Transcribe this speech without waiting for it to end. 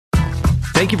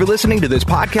Thank you for listening to this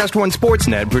Podcast One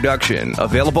Sportsnet production,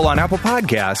 available on Apple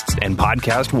Podcasts and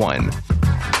Podcast One.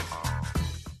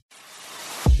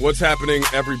 What's happening,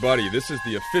 everybody? This is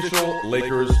the official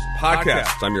Lakers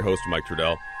podcast. I'm your host, Mike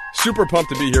Trudell. Super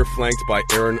pumped to be here, flanked by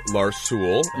Aaron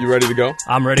Larsoul. You ready to go?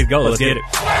 I'm ready to go. Let's get it.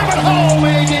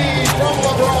 I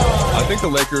think the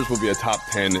Lakers will be a top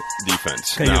 10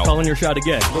 defense. Okay, you're calling your shot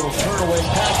again. Little turn-away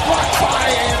pass blocked by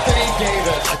Anthony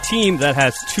Davis. A team that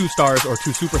has two stars, or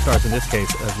two superstars in this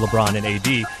case, as LeBron and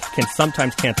AD, can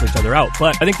sometimes cancel each other out.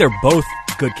 But I think they're both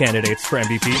good candidates for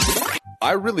MVP.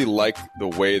 I really like the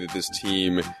way that this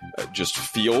team just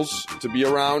feels to be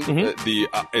around.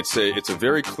 It's a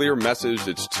very clear message.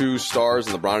 It's two stars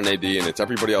in LeBron and AD, and it's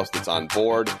everybody else that's on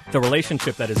board. The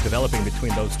relationship that is developing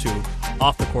between those two,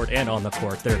 off the court and on the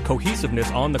court, their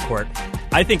cohesiveness on the court,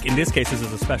 I think in this case this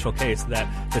is a special case that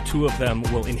the two of them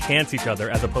will enhance each other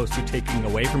as opposed to taking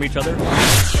away from each other.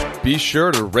 Be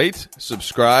sure to rate,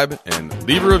 subscribe, and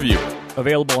leave a review.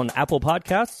 Available on Apple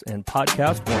Podcasts and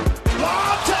Podcast One.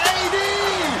 Lob to AD!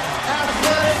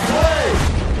 Athletic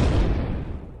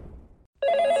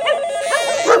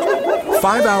play!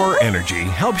 5 Hour Energy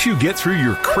helps you get through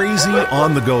your crazy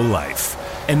on-the-go life.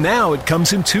 And now it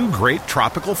comes in two great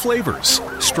tropical flavors,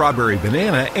 strawberry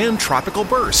banana and tropical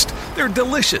burst. They're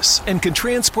delicious and can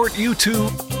transport you to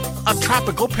a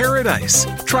tropical paradise.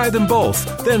 Try them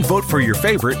both, then vote for your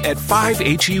favorite at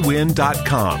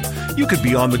 5hewin.com. You could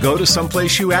be on the go to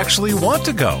someplace you actually want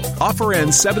to go. Offer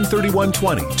ends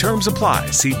 7/31/20. Terms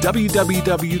apply. See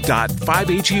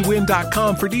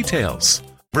www.5hewin.com for details.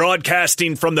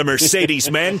 Broadcasting from the Mercedes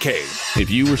Man Cave. If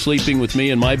you were sleeping with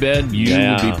me in my bed, you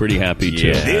would be pretty happy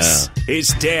too. This is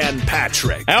Dan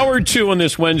Patrick. Hour 2 on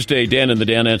this Wednesday, Dan and the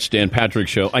Danettes, Dan Patrick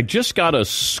Show. I just got a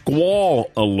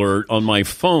squall alert on my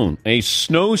phone. A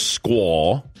snow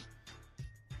squall.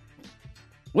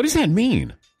 What does that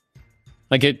mean?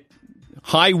 Like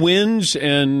high winds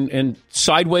and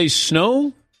sideways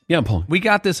snow? Yeah, Paul. We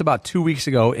got this about 2 weeks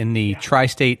ago in the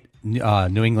tri-state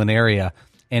New England area.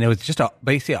 And it was just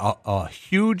basically a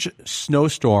huge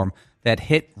snowstorm that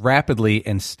hit rapidly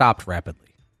and stopped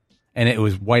rapidly. And it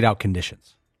was whiteout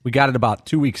conditions. We got it about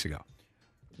 2 weeks ago.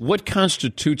 What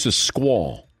constitutes a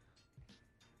squall?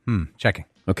 Checking.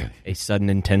 Okay. A sudden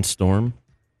intense storm.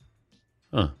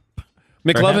 Huh.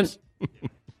 McLovin,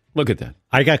 look at that.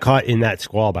 I got caught in that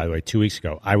squall, by the way, 2 weeks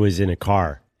ago. I was in a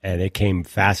car, and it came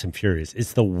fast and furious.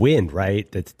 It's the wind, right,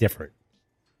 that's different.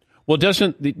 Well,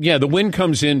 the wind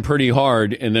comes in pretty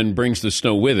hard and then brings the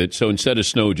snow with it. So instead of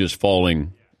snow just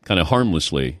falling kind of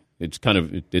harmlessly, it's kind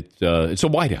of it's a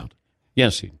whiteout.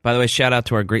 Yes. By the way, shout out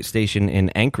to our great station in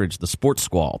Anchorage, the Sports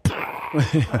Squall.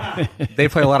 They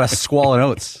play a lot of Squall and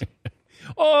Oats.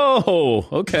 Oh,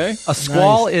 okay. A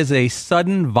squall is a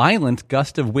sudden, violent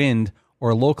gust of wind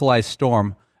or localized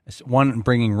storm, one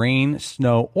bringing rain,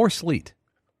 snow, or sleet.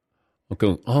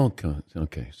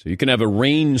 Okay. So you can have a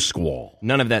rain squall.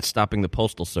 None of that stopping the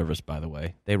Postal Service, by the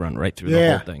way. They run right through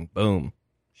the whole thing. Boom.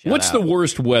 What's the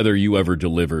worst weather you ever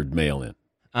delivered mail in?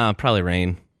 Probably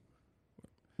rain.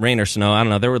 Rain or snow. I don't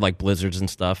know. There were like blizzards and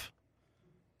stuff.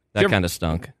 That kind of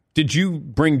stunk. Did you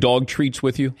bring dog treats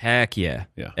with you? Heck yeah.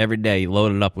 Every day you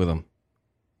loaded up with them.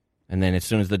 And then as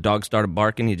soon as the dog started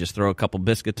barking, you just throw a couple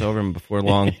biscuits over them. Before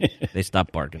long, they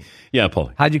stopped barking. Yeah,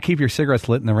 Paul. How'd you keep your cigarettes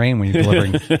lit in the rain when you're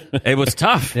delivering? It was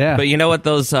tough. Yeah. But you know what?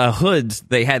 Those hoods,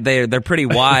 they're pretty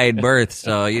wide berths,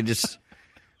 so you just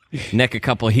neck a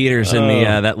couple heaters in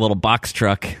that little box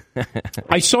truck.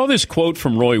 I saw this quote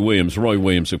from Roy Williams. Roy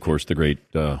Williams, of course, the great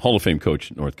Hall of Fame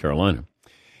coach at North Carolina.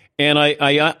 And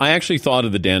I actually thought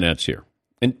of the Danettes here.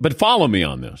 But follow me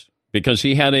on this, because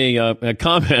he had a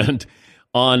comment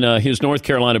on his North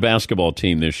Carolina basketball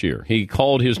team this year. He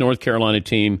called his North Carolina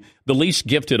team the least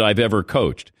gifted I've ever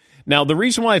coached. Now, the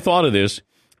reason why I thought of this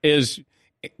is,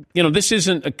 this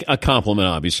isn't a compliment,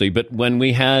 obviously, but when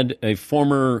we had a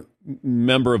former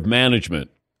member of management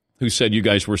who said you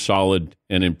guys were solid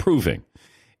and improving.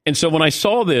 And so when I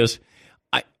saw this,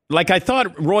 I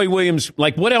thought Roy Williams,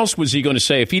 what else was he going to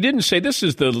say? If he didn't say this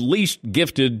is the least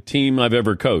gifted team I've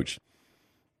ever coached,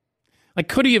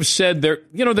 could he have said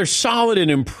they're solid and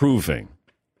improving?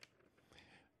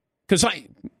 Because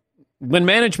when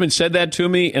management said that to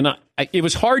me, and it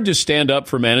was hard to stand up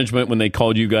for management when they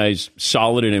called you guys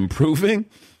solid and improving,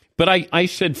 but I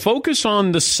said focus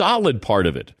on the solid part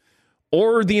of it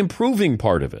or the improving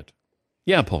part of it.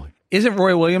 Yeah, Paul. Isn't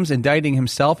Roy Williams indicting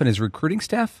himself and his recruiting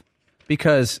staff?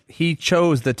 Because he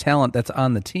chose the talent that's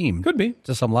on the team. Could be.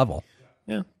 To some level.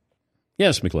 Yeah.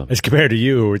 Yes, McLovin. As compared to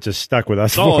you, we're just stuck with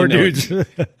us four dudes.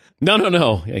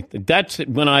 No. That's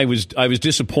when I was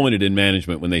disappointed in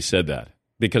management when they said that,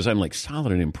 because I'm like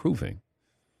solid and improving.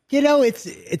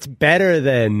 it's better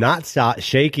than not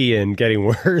shaky and getting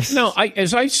worse. No,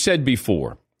 as I said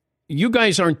before, you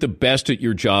guys aren't the best at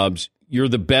your jobs. You're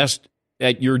the best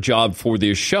at your job for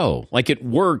this show. Like, it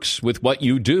works with what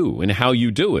you do and how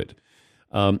you do it.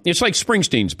 It's like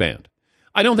Springsteen's band.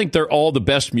 I don't think they're all the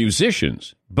best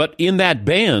musicians, but in that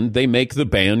band, they make the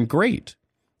band great.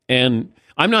 And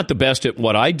I'm not the best at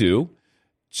what I do.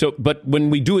 But when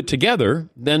we do it together,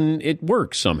 then it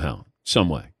works somehow, some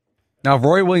way. Now, if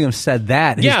Roy Williams said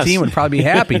that, his team would probably be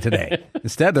happy today.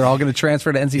 Instead, they're all going to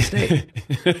transfer to NC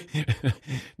State.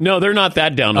 No, they're not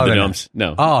that down in the dumps.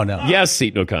 No. Oh, no. Yes,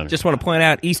 Seton O'Connor. Just want to point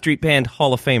out, E Street Band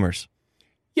Hall of Famers.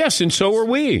 Yes, and so are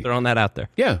we. Throwing that out there.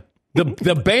 Yeah.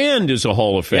 The band is a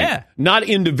Hall of Fame. Yeah. Not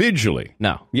individually.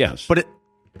 No. Yes. But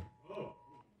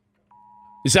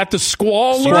is that the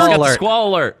squall alert? Got the squall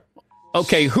alert.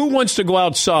 Okay, who wants to go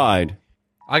outside?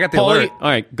 I got the Paulie, alert. All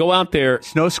right, go out there.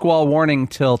 Snow squall warning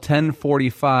till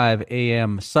 10:45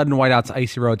 a.m. Sudden whiteouts,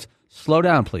 icy roads. Slow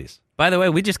down, please. By the way,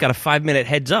 we just got a 5-minute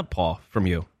heads up, Paul, from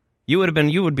you. You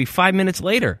would be 5 minutes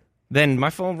later. Then my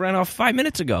phone ran off 5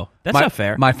 minutes ago. That's not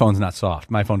fair. My phone's not soft.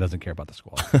 My phone doesn't care about the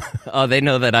squall. Oh, they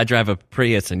know that I drive a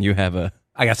Prius and you have a...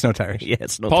 I got snow tires. Yeah,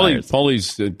 snow tires.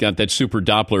 Paulie's got that super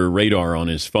Doppler radar on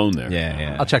his phone there.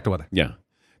 Yeah. I'll check the weather. Yeah.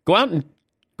 Go out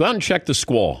and check the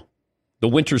squall. The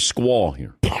winter squall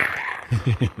here.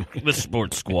 The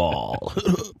sports squall.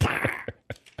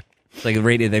 It's like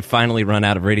they finally run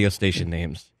out of radio station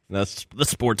names. That's the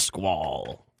sports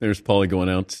squall. There's Paulie going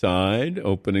outside,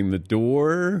 opening the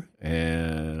door,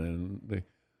 and it's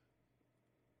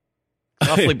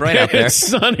awfully bright out there. It's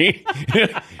sunny.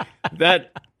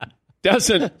 That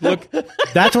doesn't look.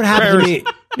 That's what happened to me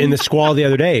in the squall the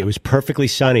other day. It was perfectly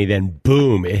sunny, then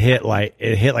boom, it hit like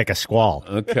a squall.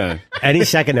 Okay. Any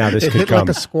second now, this could hit come. like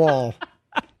a squall.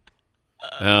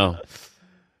 Oh.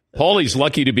 Paulie's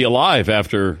lucky to be alive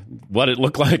after what it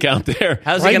looked like out there.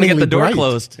 How's he going to get the door bright.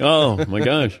 closed? Oh, my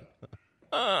gosh.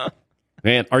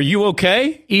 Man, are you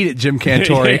okay? Eat it, Jim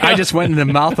Cantori. I just went in the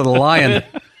mouth of the lion.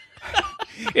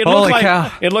 Holy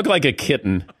cow. It looked like a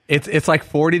kitten. It's like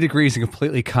 40 degrees and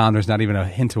completely calm. There's not even a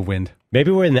hint of wind.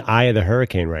 Maybe we're in the eye of the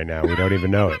hurricane right now. We don't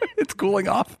even know it. It's cooling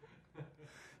off.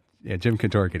 Yeah, Jim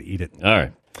Cantori could eat it. All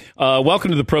right.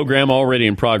 Welcome to the program, already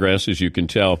in progress, as you can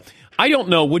tell. I don't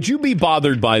know. Would you be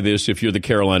bothered by this if you're the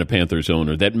Carolina Panthers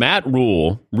owner, that Matt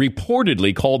Rule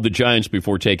reportedly called the Giants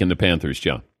before taking the Panthers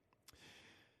job?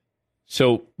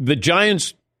 So the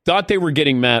Giants thought they were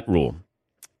getting Matt Rule,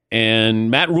 and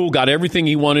Matt Rule got everything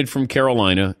he wanted from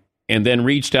Carolina and then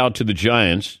reached out to the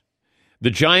Giants. The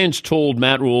Giants told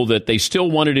Matt Rule that they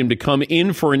still wanted him to come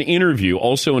in for an interview,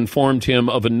 also informed him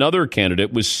of another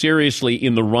candidate was seriously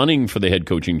in the running for the head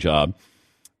coaching job.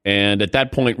 And at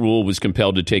that point, Rule was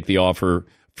compelled to take the offer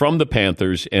from the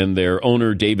Panthers and their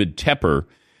owner, David Tepper.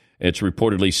 It's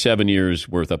reportedly 7 years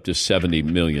worth up to $70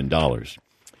 million.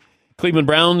 Cleveland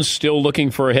Browns still looking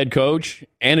for a head coach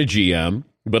and a GM,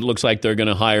 but it looks like they're going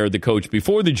to hire the coach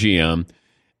before the GM.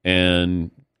 And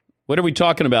what are we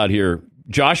talking about here?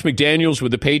 Josh McDaniels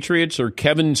with the Patriots or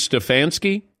Kevin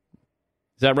Stefanski?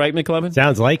 Is that right, McLevin?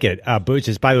 Sounds like it. Boots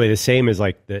is, by the way, the same as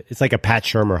it's like a Pat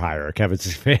Shurmur hire. Kevin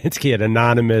Stefanski, an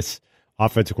anonymous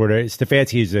offensive coordinator.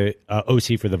 Stefanski's a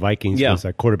OC for the Vikings. Yeah. Was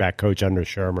a quarterback coach under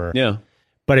Shurmur. Yeah.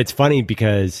 But it's funny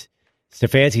because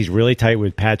Stefanski's really tight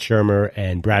with Pat Shurmur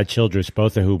and Brad Childress,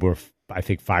 both of whom were, I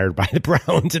think, fired by the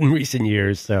Browns in recent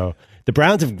years. So the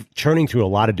Browns have churning through a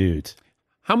lot of dudes.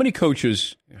 How many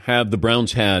coaches have the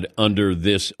Browns had under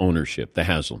this ownership, the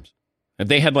Haslams? Have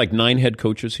they had like 9 head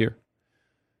coaches here?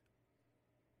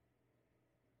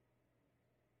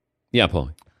 Yeah,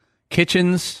 Paul.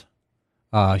 Kitchens,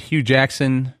 Hugh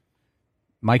Jackson,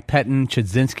 Mike Pettin,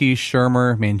 Chudzinski,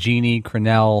 Shurmur, Mangini,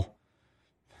 Crennel.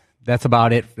 That's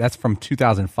about it. That's from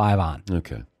 2005 on.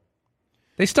 Okay.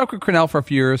 They stuck with Crennel for a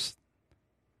few years.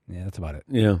 Yeah, that's about it.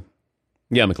 Yeah.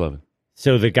 Yeah, McLevin.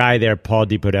 So the guy there, Paul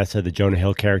DePodesta, the Jonah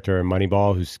Hill character in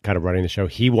Moneyball, who's kind of running the show,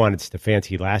 he wanted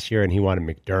Stefanski last year, and he wanted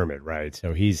McDermott, right?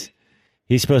 So he's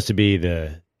supposed to be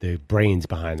the brains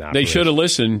behind that. They should have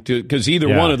listened to, because either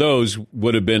one of those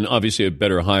would have been obviously a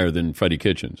better hire than Freddie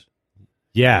Kitchens.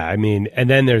 Yeah, I mean, and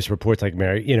then there's reports like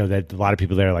Mary, that a lot of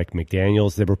people there like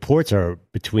McDaniels. The reports are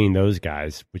between those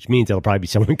guys, which means it'll probably be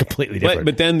someone completely different.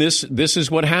 But then this is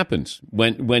what happens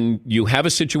when you have a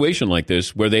situation like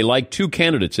this where they like 2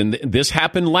 candidates, and this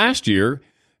happened last year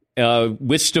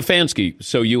with Stefanski.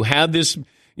 So you had this,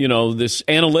 this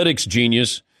analytics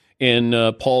genius in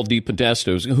Paul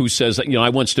DePodesta who says, I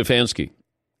want Stefanski.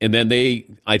 And then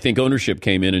I think ownership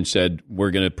came in and said,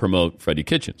 we're going to promote Freddie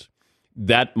Kitchens.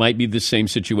 That might be the same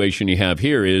situation you have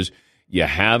here is you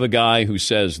have a guy who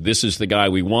says, this is the guy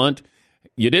we want.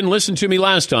 you didn't listen to me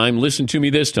last time, listen to me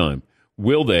this time.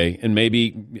 Will they? And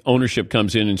maybe ownership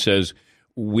comes in and says,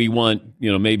 we want,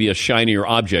 maybe a shinier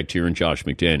object here in Josh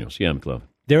McDaniels. Yeah, McLovin.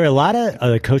 There are a lot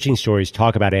of coaching stories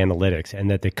talk about analytics and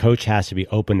that the coach has to be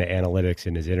open to analytics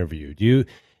in his interview. Do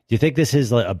you think this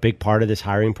is a big part of this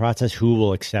hiring process? Who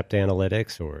will accept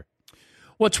analytics? Or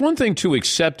well, it's one thing to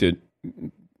accept it.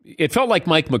 It felt like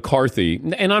Mike McCarthy,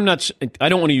 and I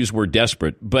don't want to use the word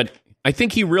desperate, but I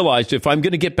think he realized if I'm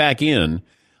going to get back in,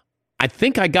 I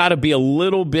think I got to be a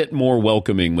little bit more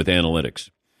welcoming with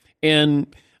analytics.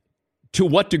 And to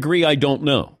what degree, I don't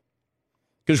know.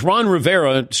 Because Ron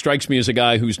Rivera strikes me as a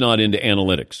guy who's not into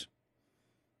analytics.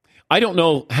 I don't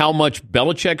know how much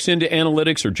Belichick's into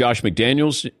analytics or Josh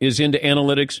McDaniels is into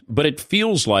analytics, but it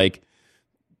feels like,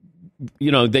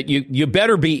 that you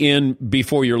better be in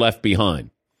before you're left behind.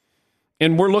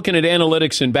 And we're looking at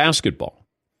analytics in basketball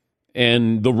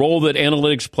and the role that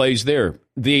analytics plays there,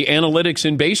 the analytics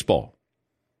in baseball.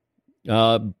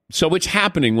 So it's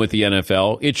happening with the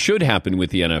NFL. It should happen with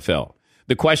the NFL.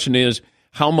 The question is,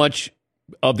 how much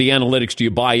of the analytics do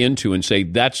you buy into and say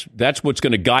that's what's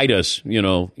going to guide us,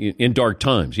 in dark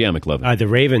times? Yeah, McLovin. The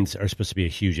Ravens are supposed to be a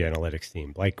huge analytics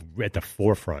team, like at the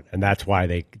forefront, and that's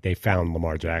why they found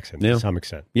Lamar Jackson to some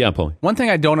extent. Yeah, Paul. One thing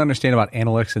I don't understand about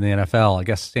analytics in the NFL, I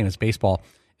guess same as baseball,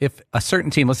 if a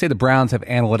certain team, let's say the Browns have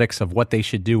analytics of what they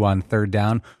should do on third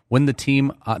down, wouldn't the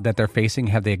team that they're facing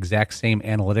have the exact same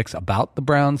analytics about the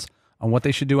Browns on what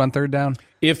they should do on third down?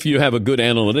 If you have a good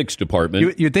analytics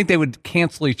department. You'd think they would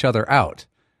cancel each other out.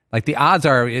 Like the odds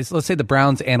are, let's say the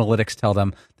Browns analytics tell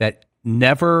them that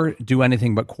never do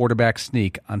anything but quarterback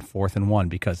sneak on 4th and 1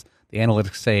 because the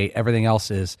analytics say everything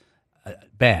else is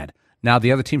bad. Now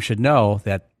the other team should know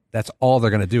that that's all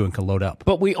they're going to do and can load up.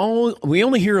 But we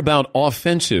only hear about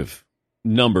offensive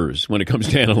numbers when it comes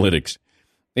to analytics.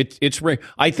 It's rare.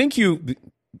 I think you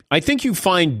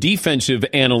find defensive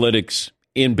analytics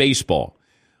in baseball,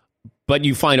 but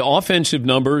you find offensive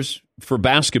numbers for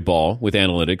basketball with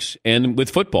analytics, and with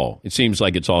football, it seems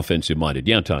like it's offensive minded.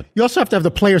 Yeah, Todd. You also have to have the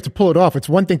players to pull it off. It's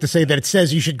one thing to say that it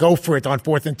says you should go for it on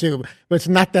 4th and 2, but it's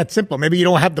not that simple. Maybe you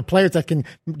don't have the players that can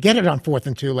get it on 4th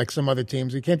and 2 like some other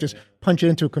teams. You can't just punch it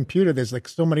into a computer. There's like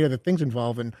so many other things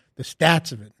involved in the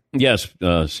stats of it. Yes,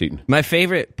 Seton. My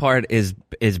favorite part is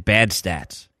bad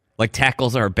stats. Like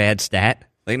tackles are a bad stat.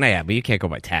 Like, but you can't go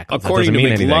by tackles. According to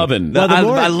McLovin.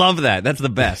 I love that. That's the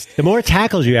best. The more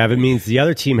tackles you have, it means the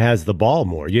other team has the ball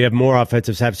more. You have more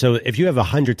offensive snaps. So if you have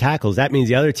 100 tackles, that means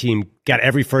the other team got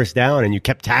every first down and you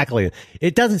kept tackling.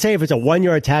 It doesn't say if it's a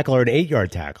 1-yard tackle or an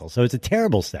 8-yard tackle. So it's a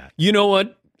terrible stat. You know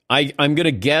what? I'm going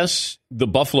to guess the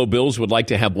Buffalo Bills would like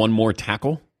to have one more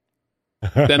tackle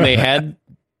than they had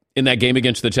in that game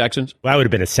against the Texans. Well, that would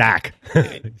have been a sack.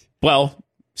 Well,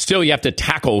 still, you have to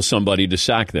tackle somebody to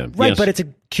sack them. Right, yes. But it's a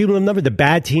cumulative number. The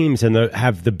bad teams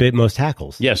have the most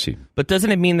tackles. Yes. But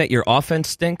doesn't it mean that your offense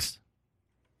stinks?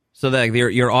 So that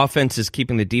your offense is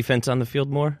keeping the defense on the field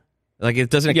more? Like,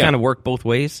 doesn't it kind of work both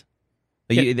ways?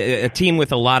 A team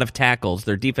with a lot of tackles,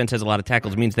 their defense has a lot of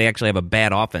tackles, means they actually have a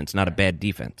bad offense, not a bad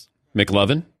defense.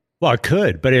 McLovin? Well, it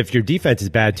could, but if your defense is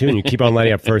bad too and you keep on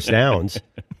letting up first downs,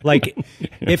 like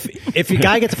if your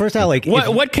guy gets a first down, like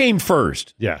what came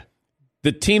first? Yeah.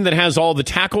 The team that has all the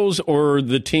tackles or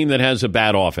the team that has a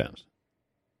bad offense?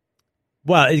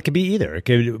 Well, it could be either. It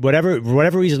could whatever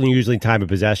reason, usually time of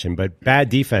possession, but bad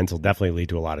defense will definitely lead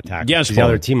to a lot of tackles. Yes, the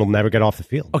other team will never get off the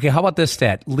field. Okay, how about this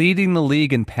stat? Leading the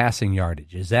league in passing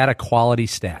yardage. Is that a quality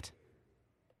stat?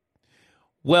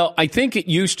 Well, I think it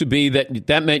used to be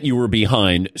that meant you were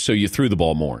behind, so you threw the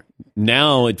ball more.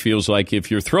 Now it feels like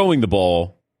if you're throwing the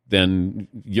ball, then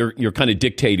you're kind of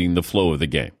dictating the flow of the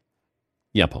game.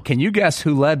 Yeah, Paul. Can you guess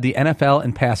who led the NFL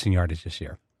in passing yardage this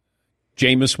year?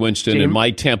 Jameis Winston and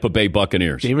my Tampa Bay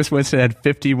Buccaneers. Jameis Winston had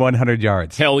 5,100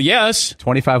 yards. Hell yes.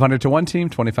 2,500 to one team,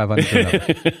 2,500 to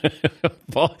another.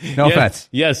 Paul, no offense.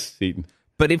 Yes, Seton.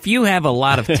 But if you have a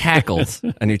lot of tackles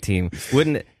on your team,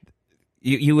 wouldn't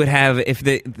you would have, if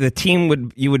the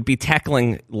team you would be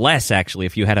tackling less, actually.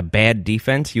 If you had a bad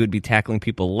defense, you would be tackling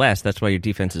people less. That's why your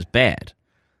defense is bad.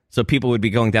 So people would be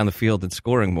going down the field and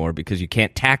scoring more because you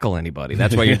can't tackle anybody.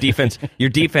 That's why your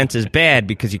defense is bad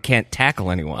because you can't tackle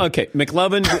anyone. Okay,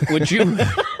 McLovin, would you?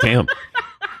 Damn,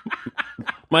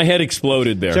 my head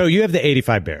exploded there. So you have the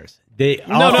 85 Bears. No,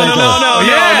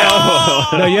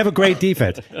 you have a great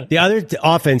defense. The other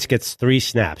offense gets 3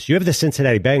 snaps. You have the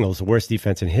Cincinnati Bengals, the worst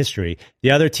defense in history.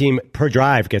 The other team per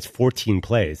drive gets 14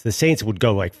 plays. The Saints would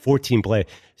go like 14 plays.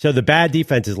 So the bad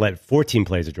defense is let 14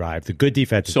 plays a drive. The good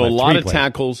defense is so let a lot 3 of plays.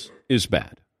 Tackles is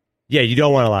bad. Yeah, you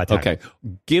don't want a lot of tackles.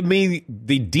 Okay, give me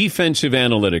the defensive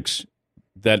analytics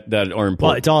that are important.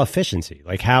 Well, it's all efficiency.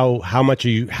 Like how much are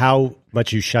you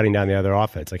shutting down the other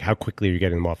offense? Like how quickly are you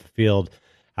getting them off the field?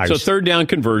 So third down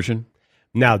conversion.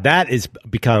 Now that is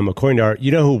become, according to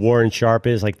you know who Warren Sharp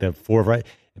is, like the right.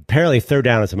 Apparently, third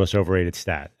down is the most overrated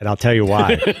stat, and I'll tell you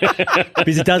why.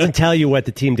 Because it doesn't tell you what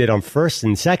the team did on first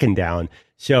and second down.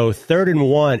 So 3rd and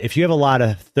 1, if you have a lot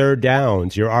of third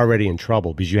downs, you're already in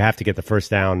trouble because you have to get the first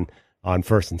down on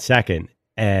first and second.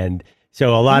 And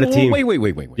so a lot of teams.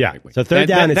 Wait. Yeah. So third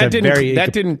down is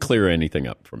that didn't clear anything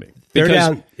up for me. Third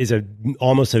down is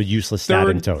almost a useless stat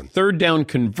in its own. Third down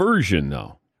conversion,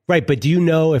 though. Right, but do you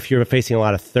know if you're facing a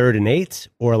lot of 3rd and 8s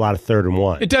or a lot of 3rd and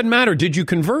 1? It doesn't matter. Did you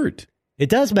convert? It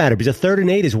does matter because a 3rd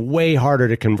and 8 is way harder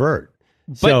to convert.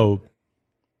 But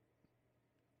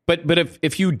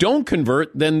if you don't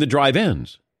convert, then the drive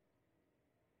ends.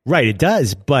 Right, it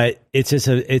does, but it's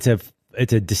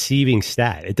a deceiving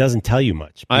stat. It doesn't tell you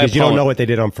much because you don't know what they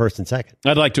did on first and second.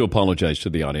 I'd like to apologize to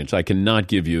the audience. I cannot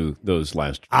give you those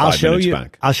last 5 minutes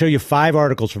back. I'll show you 5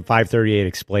 articles from 538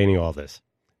 explaining all this.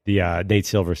 The Nate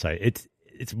Silver site.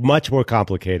 It's much more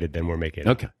complicated than we're making it.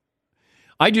 Okay.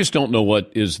 I just don't know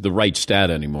what is the right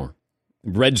stat anymore.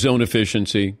 Red zone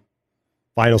efficiency.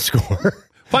 Final score.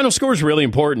 Final score is really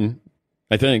important,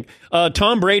 I think.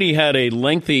 Tom Brady had a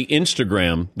lengthy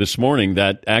Instagram this morning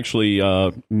that actually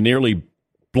nearly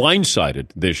blindsided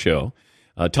this show.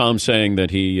 Tom saying that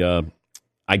he,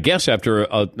 I guess after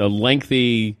a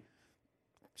lengthy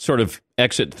sort of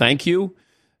exit thank you,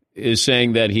 is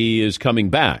saying that he is coming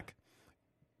back.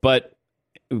 But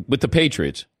with the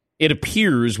Patriots, it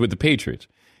appears with the Patriots.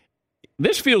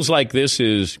 This feels like this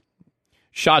is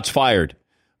shots fired.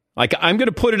 Like, I'm going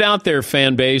to put it out there,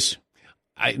 fan base.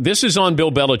 This is on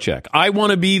Bill Belichick. I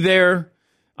want to be there.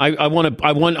 I want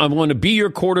to be your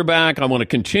quarterback. I want to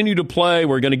continue to play.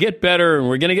 We're going to get better, and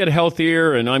we're going to get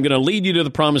healthier, and I'm going to lead you to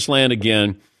the promised land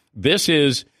again. This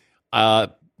is I'm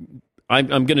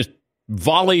going to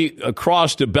volley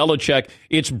across to Belichick.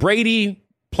 It's Brady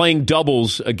playing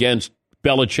doubles against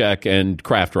Belichick and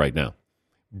Kraft right now.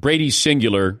 Brady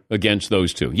singular against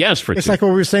those two. Yes, Fritz. It's like what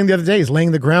we were saying the other day. He's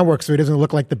laying the groundwork so he doesn't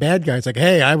look like the bad guy. It's like,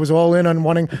 hey, I was all in on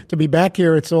wanting to be back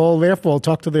here. It's all their fault.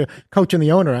 Talk to the coach and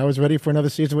the owner. I was ready for another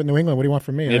season with New England. What do you want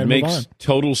from me? It makes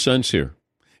total sense here.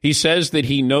 He says that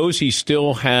he knows he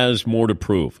still has more to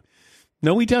prove.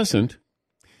 No, he doesn't.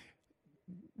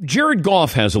 Jared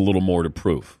Goff has a little more to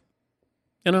prove.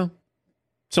 You know,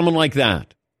 someone like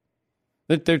that.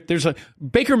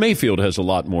 Baker Mayfield has a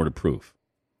lot more to prove.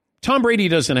 Tom Brady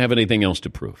doesn't have anything else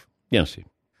to prove. Yes.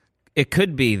 It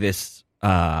could be this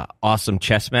awesome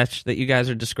chess match that you guys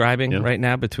are describing right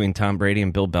now between Tom Brady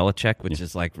and Bill Belichick, which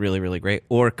is like really, really great.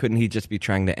 Or couldn't he just be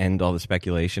trying to end all the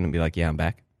speculation and be like, yeah, I'm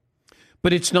back?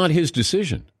 But it's not his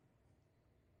decision.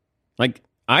 Like,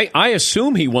 I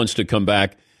assume he wants to come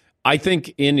back. I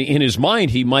think in his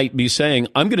mind he might be saying,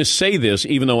 I'm going to say this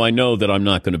even though I know that I'm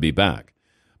not going to be back.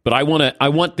 But I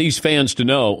want these fans to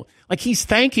know, like, he's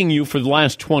thanking you for the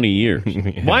last 20 years.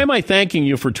 Yeah. Why am I thanking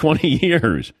you for 20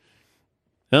 years?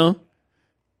 Huh?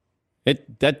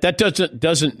 That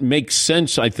doesn't make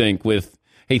sense, I think, with,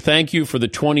 hey, thank you for the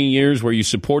 20 years where you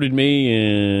supported me,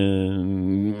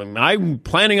 and I'm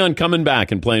planning on coming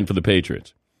back and playing for the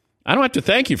Patriots. I don't have to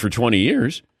thank you for 20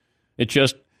 years. It's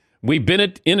just, we've been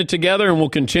in it together, and we'll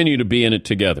continue to be in it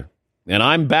together. And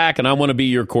I'm back, and I want to be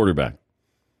your quarterback.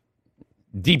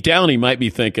 Deep down, he might be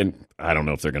thinking, I don't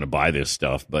know if they're going to buy this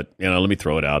stuff, but, let me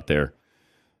throw it out there.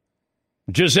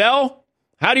 Giselle,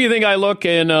 how do you think I look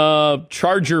in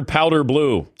Charger powder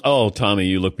blue? Oh, Tommy,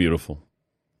 you look beautiful.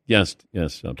 Yes. Can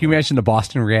you imagine the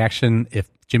Boston reaction if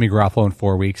Jimmy Garoppolo in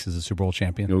 4 weeks is a Super Bowl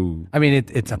champion? Ooh. I mean,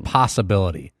 it's a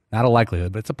possibility. Not a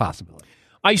likelihood, but it's a possibility.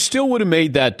 I still would have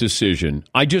made that decision.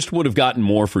 I just would have gotten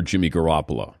more for Jimmy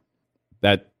Garoppolo.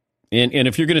 And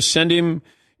if you're going to send him,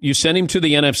 you send him to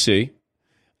the NFC.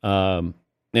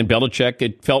 And Belichick,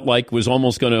 it felt like, was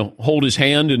almost going to hold his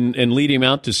hand and lead him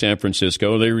out to San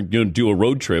Francisco. They were going to do a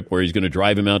road trip where he's going to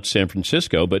drive him out to San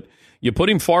Francisco. But you put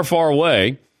him far, far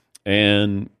away,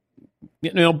 and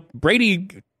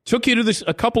Brady took you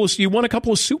to you won a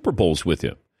couple of Super Bowls with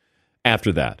him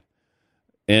after that.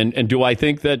 And do I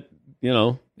think that,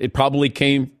 it probably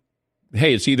came,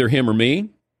 hey, it's either him or me,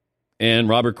 and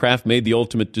Robert Kraft made the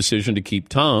ultimate decision to keep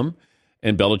Tom.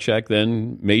 And Belichick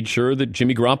then made sure that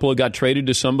Jimmy Garoppolo got traded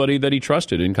to somebody that he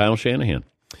trusted in Kyle Shanahan.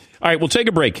 All right, we'll take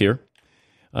a break here.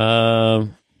 We'll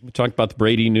talk about the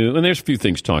Brady news, and there's a few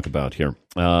things to talk about here.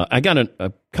 I got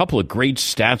a couple of great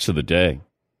stats of the day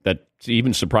that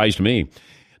even surprised me.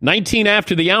 19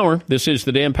 after the hour, this is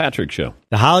the Dan Patrick Show.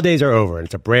 The holidays are over, and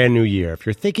it's a brand new year. If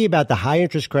you're thinking about the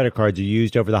high-interest credit cards you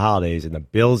used over the holidays and the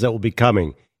bills that will be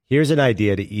coming, here's an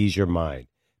idea to ease your mind.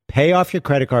 Pay off your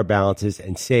credit card balances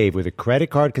and save with a credit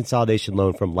card consolidation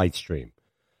loan from Lightstream.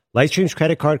 Lightstream's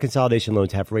credit card consolidation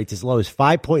loans have rates as low as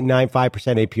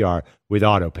 5.95% APR with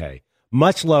autopay,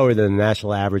 much lower than the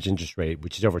national average interest rate,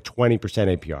 which is over 20%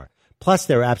 APR. Plus,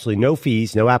 there are absolutely no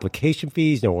fees, no application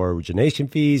fees, no origination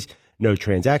fees, no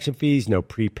transaction fees, no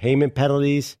prepayment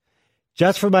penalties.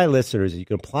 Just for my listeners, you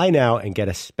can apply now and get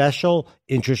a special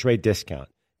interest rate discount.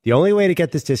 The only way to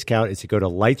get this discount is to go to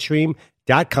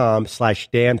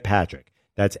lightstream.com/Dan Patrick.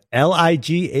 That's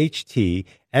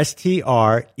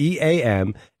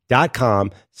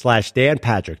LIGHTSTREAM.com/Dan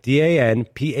Patrick,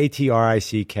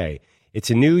 DANPATRICK. It's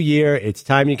a new year. It's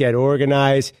time you get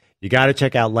organized. You got to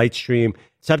check out Lightstream.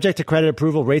 Subject to credit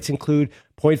approval, rates include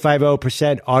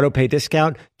 0.50% auto pay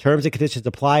discount. Terms and conditions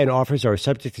apply, and offers are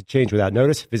subject to change without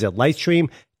notice. Visit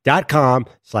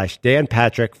lightstream.com/Dan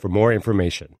Patrick for more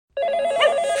information.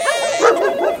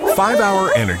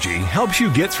 5-Hour Energy helps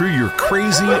you get through your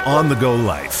crazy on-the-go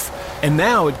life. And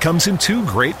now it comes in 2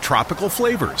 great tropical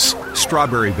flavors,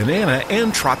 Strawberry Banana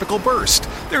and Tropical Burst.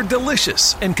 They're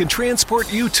delicious and can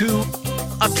transport you to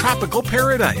a tropical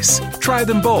paradise. Try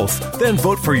them both, then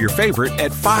vote for your favorite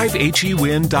at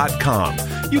 5HEWin.com.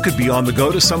 You could be on the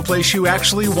go to someplace you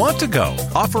actually want to go.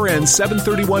 Offer ends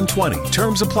 7/31/20.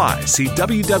 Terms apply. See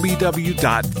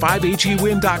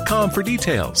www.5HEWin.com for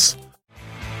details.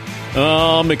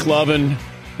 Oh, McLovin,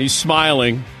 he's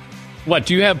smiling. What,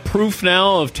 do you have proof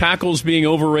now of tackles being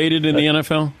overrated in the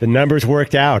NFL? The numbers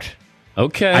worked out.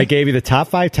 Okay. I gave you the top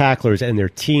 5 tacklers and their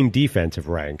team defensive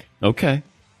rank. Okay.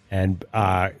 And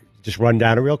just run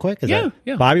down it real quick. Yeah.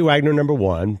 Bobby Wagner, number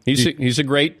 1. He's a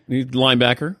great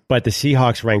linebacker. But the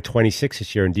Seahawks ranked 26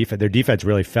 this year in defense. Their defense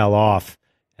really fell off,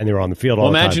 and they were on the field all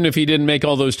the time. Imagine if he didn't make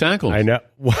all those tackles. I know.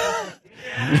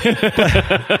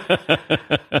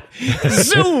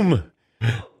 Zoom!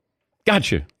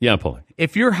 Gotcha. Yeah, Paulie.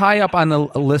 If you're high up on the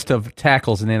list of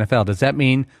tackles in the NFL, does that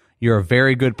mean you're a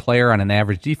very good player on an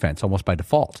average defense, almost by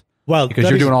default? Well, because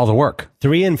you're doing all the work.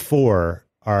 3 and 4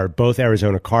 are both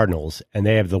Arizona Cardinals, and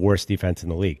they have the worst defense in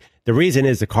the league. The reason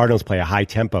is the Cardinals play a high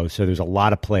tempo, so there's a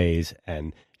lot of plays,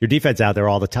 and your defense out there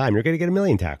all the time. You're going to get a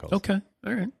million tackles. Okay.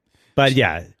 All right. But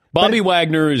yeah. Bobby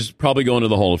Wagner is probably going to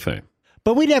the Hall of Fame.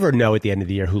 But we never know at the end of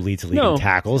the year who leads the league in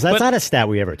tackles. That's not a stat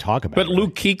we ever talk about. But really.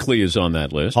 Luke Kuechly is on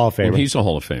that list. Hall of Famer. And he's a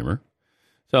Hall of Famer.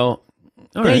 So,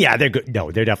 all right. Yeah, they're good.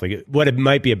 No, they're definitely good. What it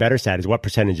might be a better stat is what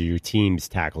percentage of your team's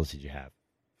tackles did you have?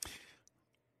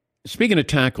 Speaking of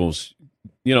tackles,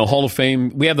 Hall of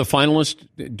Fame, we have the finalists.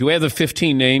 Do we have the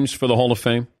 15 names for the Hall of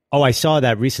Fame? Oh, I saw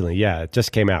that recently. Yeah, it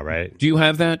just came out, right? Do you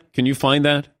have that? Can you find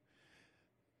that?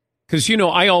 Because,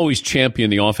 I always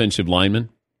champion the offensive lineman.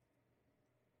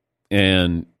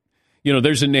 And,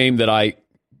 there's a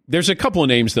couple of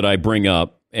names that I bring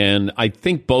up, and I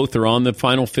think both are on the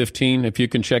final 15, if you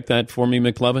can check that for me,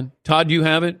 McLovin. Todd, do you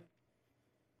have it?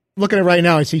 Looking at it right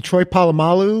now, I see Troy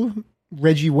Polamalu,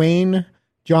 Reggie Wayne,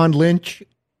 John Lynch,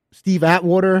 Steve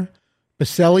Atwater,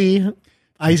 Baselli,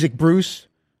 Isaac Bruce,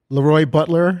 Leroy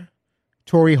Butler,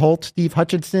 Torrey Holt, Steve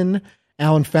Hutchinson,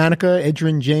 Alan Faneca,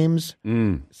 Edgerrin James,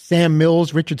 Sam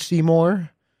Mills, Richard Seymour,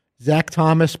 Zach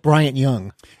Thomas, Bryant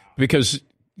Young. Because,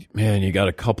 man, you got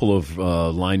a couple of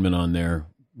linemen on there.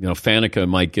 Faneca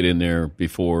might get in there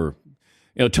before.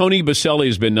 Tony Baselli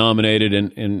has been nominated,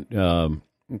 and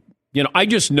I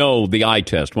just know the eye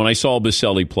test. When I saw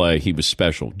Baselli play, he was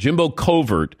special. Jimbo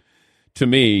Covert, to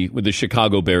me, with the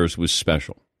Chicago Bears, was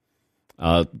special.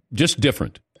 Just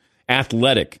different.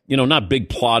 Athletic. Not big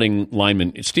plodding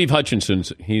lineman. Steve Hutchinson,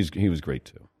 he was great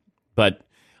too. But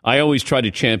I always try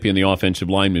to champion the offensive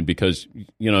lineman because,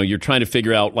 you're trying to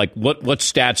figure out, like, what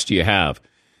stats do you have?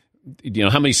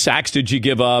 How many sacks did you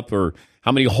give up, or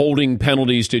how many holding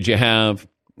penalties did you have?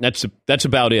 That's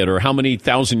about it. Or how many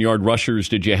 1,000-yard rushers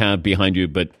did you have behind you?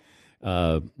 But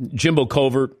Jimbo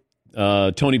Covert,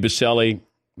 Tony Baselli,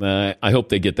 I hope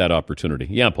they get that opportunity.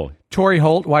 Yeah, Paul. Torrey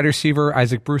Holt, wide receiver,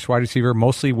 Isaac Bruce, wide receiver,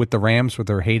 mostly with the Rams with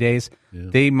their heydays. Yeah.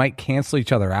 They might cancel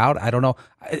each other out. I don't know.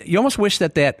 You almost wish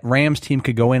that Rams team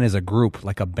could go in as a group,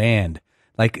 like a band.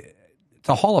 Like, it's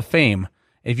a Hall of Fame.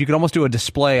 If you could almost do a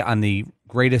display on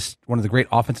one of the great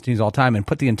offensive teams of all time, and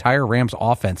put the entire Rams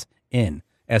offense in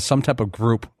as some type of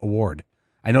group award.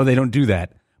 I know they don't do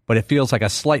that, but it feels like a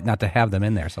slight not to have them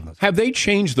in there sometimes. Have they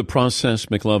changed the process,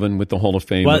 McLovin, with the Hall of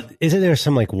Fame? Well, isn't there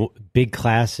some big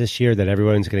class this year that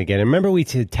everyone's going to get in? Remember we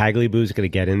said Tagliabue's going to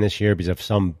get in this year because of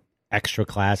some extra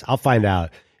class? I'll find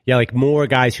out. Yeah, more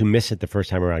guys who miss it the first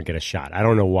time around get a shot. I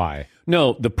don't know why.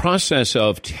 No, the process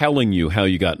of telling you how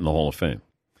you got in the Hall of Fame.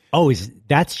 Oh,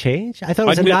 that's changed? I thought it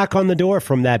was a knock on the door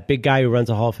from that big guy who runs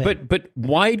a Hall of Fame. But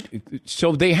why?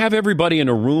 So they have everybody in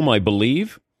a room, I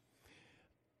believe.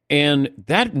 And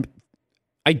that,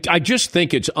 I just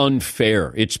think it's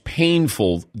unfair. It's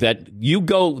painful that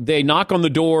they knock on the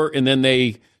door and then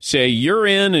they say, you're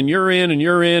in and you're in and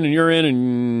you're in and you're in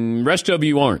and the rest of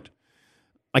you aren't.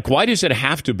 Like, why does it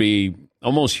have to be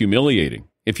almost humiliating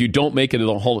if you don't make it to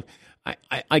the whole?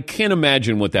 I can't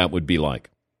imagine what that would be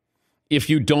like. If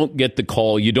you don't get the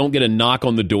call, you don't get a knock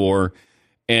on the door,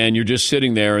 and you're just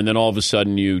sitting there, and then all of a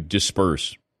sudden you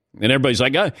disperse. And everybody's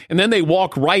like, and then they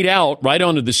walk right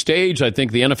onto the stage, I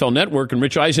think, the NFL Network, and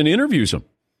Rich Eisen interviews them.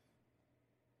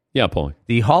 Yeah, Paulie.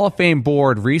 The Hall of Fame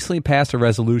board recently passed a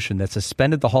resolution that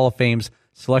suspended the Hall of Fame's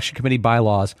selection committee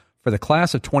bylaws for the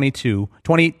class of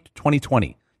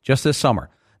 2020, just this summer.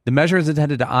 The measure is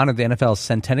intended to honor the NFL's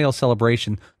centennial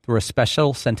celebration through a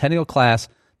special centennial class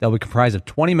that will be comprised of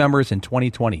 20 members in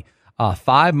 2020,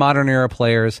 5 modern-era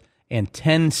players and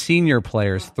 10 senior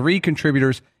players, 3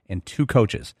 contributors, and 2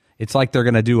 coaches. It's like they're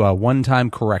going to do a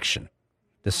one-time correction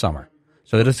this summer.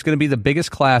 So it's going to be the biggest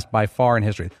class by far in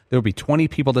history. There will be 20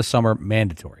 people this summer,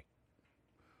 mandatory.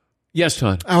 Yes,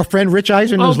 Todd. Our friend Rich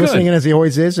Eisen was listening in, as he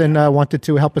always is, and wanted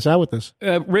to help us out with this.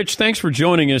 Rich, thanks for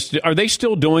joining us. Are they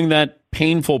still doing that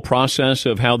painful process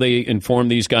of how they inform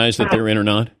these guys that they're in or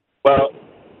not? Well,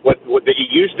 what it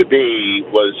used to be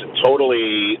was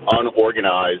totally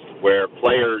unorganized, where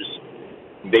players,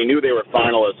 they knew they were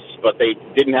finalists, but they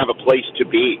didn't have a place to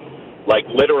be. Like,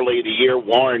 literally, the year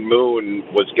Warren Moon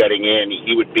was getting in,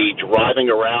 he would be driving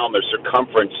around the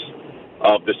circumference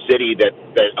of the city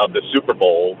of the Super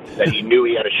Bowl that he knew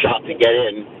he had a shot to get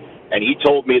in, and he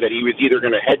told me that he was either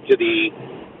going to head to the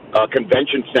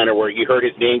convention center where he heard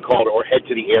his name called or head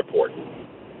to the airport.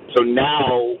 So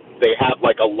now they have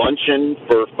like a luncheon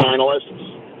for finalists,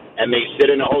 and they sit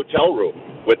in a hotel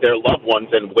room with their loved ones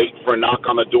and wait for a knock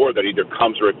on the door that either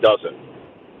comes or it doesn't.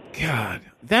 God,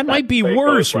 that might be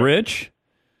worse, Rich.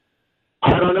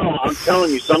 I don't know. I'm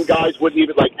telling you, some guys wouldn't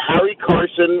even, like Harry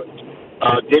Carson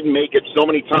didn't make it so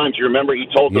many times. You remember he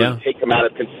told them to take him out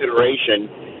of consideration.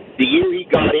 The year he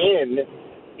got in,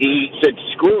 he said,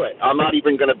 screw it. I'm not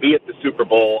even going to be at the Super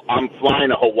Bowl. I'm flying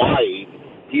to Hawaii.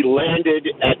 He landed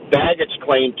at baggage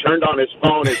claim, turned on his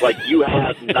phone, is like, you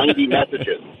have 90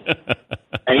 messages.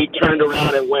 And he turned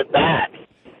around and went back.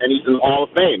 And he's in the Hall of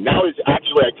Fame. Now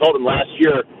I told him last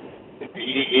year,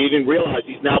 he didn't realize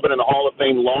he's now been in the Hall of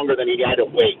Fame longer than he had to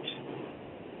wait.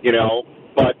 You know,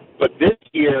 but this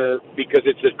year, because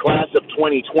it's a class of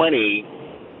 2020,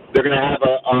 they're going to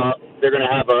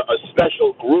have a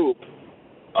special group,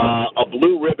 a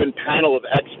blue ribbon panel of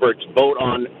experts vote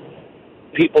on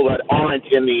people that aren't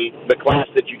in the class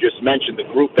that you just mentioned,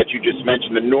 the group that you just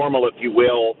mentioned, the normal, if you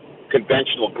will,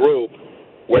 conventional group,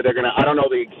 where they're going to, I don't know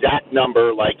the exact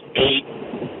number, like 8,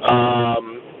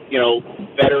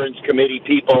 Veterans Committee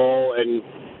people and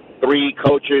 3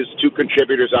 coaches, 2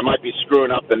 contributors. I might be screwing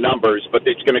up the numbers, but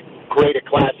it's going to create a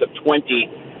class of 20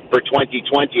 for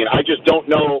 2020. And I just don't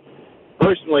know,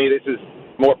 personally, this is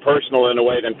more personal in a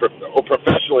way than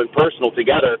professional and personal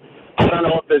together. I don't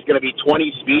know if there's going to be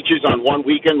 20 speeches on one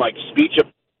weekend, like speech of.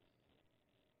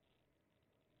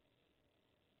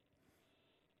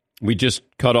 We just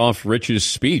cut off Rich's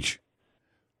speech.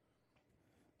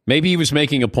 Maybe he was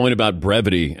making a point about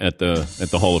brevity at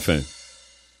the Hall of Fame.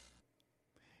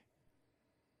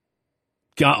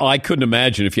 God, I couldn't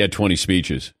imagine if you had 20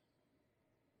 speeches.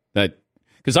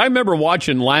 Because I remember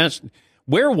watching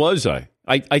where was I?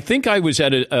 I think I was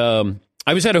at a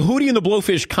Hootie and the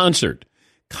Blowfish concert.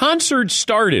 Concert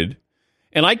started,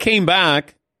 and I came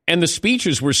back, and the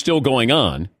speeches were still going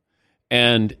on,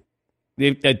 and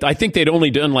I think they'd only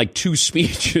done like 2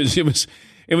 speeches. It was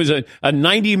a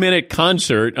 90-minute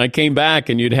concert. I came back,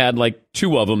 and you'd had like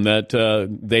 2 of them that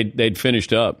they'd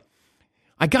finished up.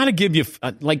 I got to give you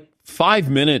like 5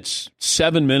 minutes,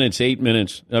 7 minutes, 8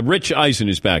 minutes. Rich Eisen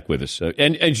is back with us,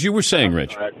 and as you were saying,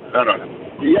 Rich. I don't know.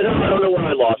 Yeah, I don't know where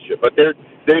I lost you, but they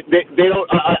don't.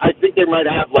 I think they might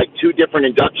have like 2 different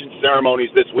induction ceremonies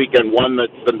this weekend. One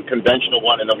that's the conventional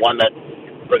one, and the one that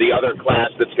for the other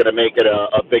class that's going to make it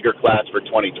a bigger class for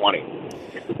 2020.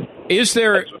 Is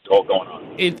there? That's what's all going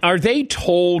on. Are they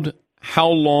told how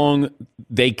long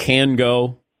they can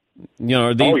go? You know,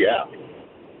 are they?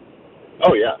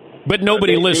 Oh yeah. But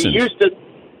nobody listens. They used to.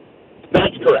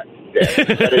 That's correct.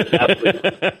 Yeah, that is absolutely.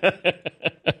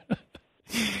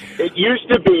 It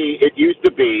used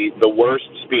to be the worst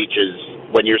speeches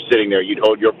when you're sitting there. You'd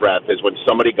hold your breath. Is when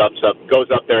somebody goes up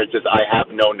there and says, "I have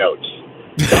no notes."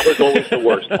 That was always the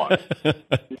worst one.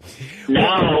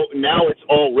 Now it's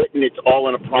all written. It's all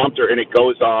in a prompter, and it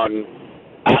goes on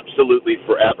absolutely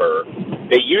forever.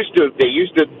 They used to.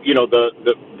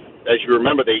 As you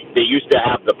remember, they used to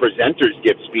have the presenters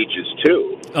give speeches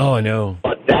too. Oh, I know.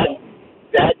 But that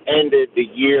that ended the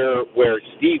year where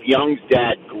Steve Young's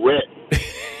dad, Grit,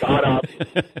 got up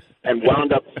and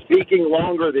wound up speaking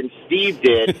longer than Steve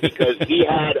did because he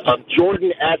had a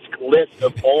Jordan-esque list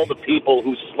of all the people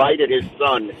who slighted his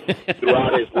son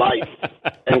throughout his life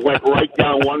and went right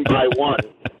down one by one.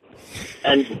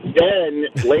 And then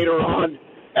later on,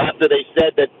 after they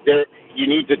said that you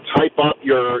need to type up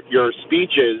your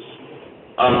speeches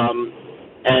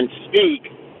and speak,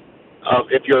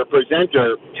 if you're a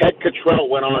presenter, Ted Cottrell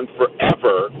went on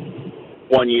forever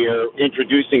one year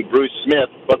introducing Bruce Smith,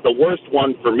 but the worst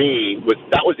one for me was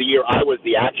the year I was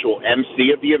the actual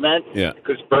MC of the event. Yeah.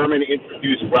 Because Berman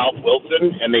introduced Ralph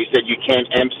Wilson, and they said you can't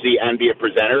MC and be a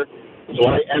presenter. So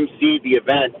I MC'd the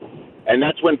event, and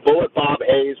that's when Bullet Bob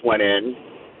Hayes went in,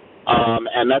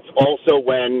 and that's also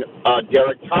when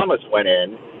Derek Thomas went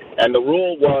in. And the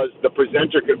rule was the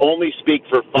presenter could only speak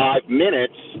for 5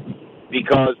 minutes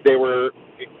because they were,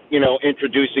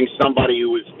 introducing somebody who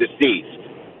was deceased.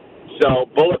 So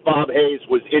Bullet Bob Hayes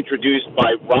was introduced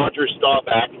by Roger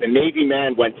Staubach. The Navy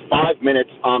man went 5 minutes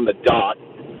on the dot.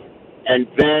 And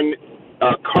then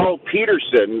Carl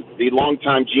Peterson, the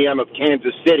longtime GM of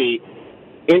Kansas City,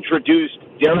 introduced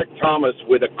Derek Thomas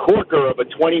with a corker of a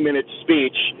 20-minute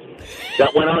speech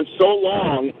that went on so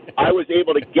long, I was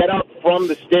able to get up from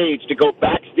the stage to go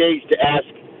backstage to ask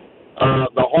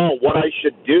the hall what I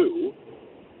should do.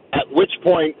 At which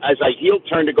point, as I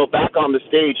heel-turned to go back on the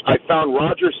stage, I found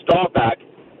Roger Staubach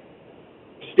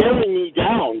staring me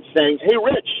down, saying, "Hey,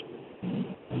 Rich,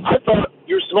 I thought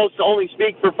you were supposed to only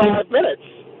speak for 5 minutes."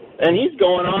 And he's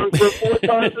going on for 4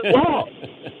 times as long.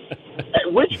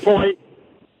 At which point,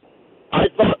 I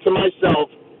thought to myself,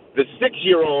 the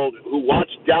 6-year-old who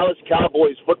watched Dallas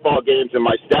Cowboys football games in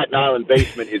my Staten Island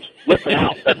basement is flipping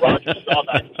out that Roger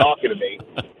Staubach is talking to me.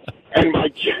 And my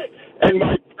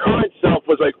current self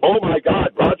was like, oh, my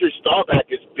God, Roger Staubach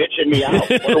is bitching me out.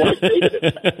 What do I say to this?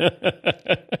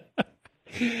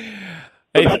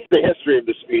 So that's the history of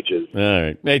the speeches. All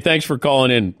right. Hey, thanks for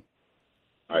calling in.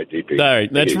 All right, DP. All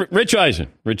right. That's Rich Eisen.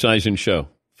 Rich Eisen Show.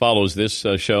 Follows this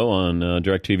show on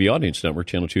DirecTV Audience Network,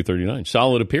 Channel 239.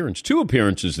 Solid appearance. 2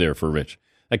 appearances there for Rich.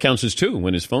 That counts as 2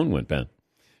 when his phone went bad.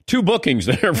 2 bookings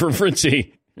there for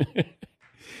Fritzy.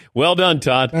 Well done,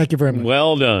 Todd. Thank you very much.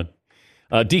 Well done.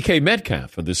 DK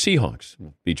Metcalf of the Seahawks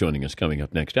will be joining us coming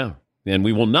up next hour. And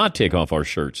we will not take off our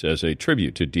shirts as a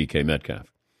tribute to DK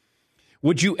Metcalf.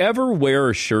 Would you ever wear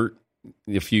a shirt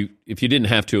if you didn't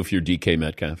have to, if you're DK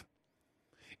Metcalf?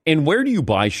 And where do you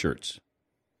buy shirts?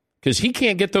 Because he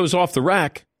can't get those off the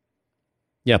rack.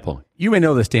 Yeah, Paul. You may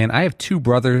know this, Dan. I have 2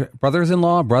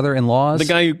 brother-in-laws. The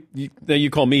guy that you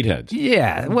call meatheads.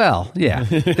 Yeah, well, yeah.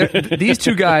 These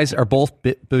 2 guys are both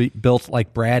built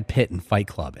like Brad Pitt in Fight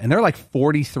Club. And they're like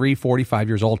 43, 45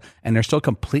 years old, and they're still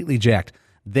completely jacked.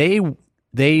 They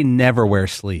never wear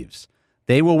sleeves.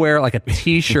 They will wear like a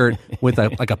T-shirt with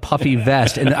a puffy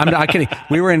vest. And I'm not kidding.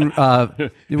 We were in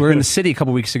the city a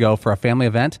couple weeks ago for a family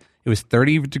event. It was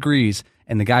 30 degrees,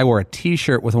 and the guy wore a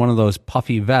T-shirt with one of those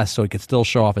puffy vests so he could still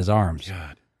show off his arms.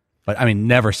 God. But, I mean,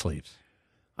 never sleeves.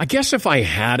 I guess if I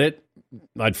had it,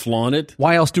 I'd flaunt it.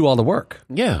 Why else do all the work?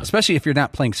 Yeah. Especially if you're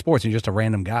not playing sports and you're just a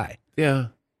random guy. Yeah.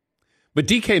 But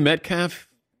DK Metcalf,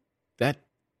 that's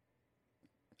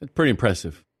pretty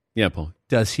impressive. Yeah, Paul.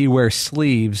 Does he wear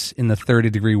sleeves in the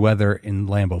 30-degree weather in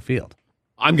Lambeau Field?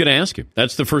 I'm going to ask him.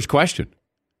 That's the first question.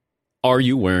 Are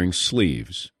you wearing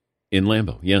sleeves in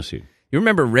Lambeau? Yes, he. You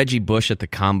remember Reggie Bush at the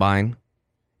Combine?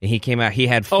 And he came out, he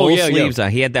had full sleeves on.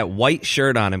 He had that white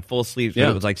shirt on and full sleeves, but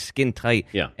it was like skin tight.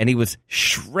 Yeah. And he was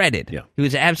shredded. Yeah. He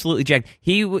was absolutely jacked.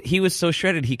 He was so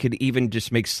shredded he could even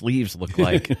just make sleeves look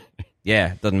like,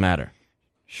 yeah, it doesn't matter.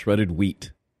 Shredded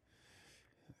wheat.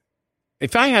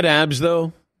 If I had abs,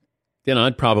 though, then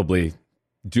I'd probably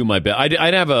do my best.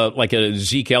 I'd have a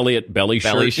Zeke Elliott belly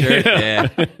shirt. Belly shirt, yeah.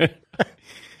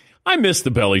 I miss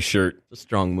the belly shirt. It's a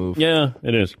strong move. Yeah,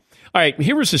 it is. All right,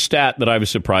 here was a stat that I was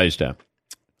surprised at.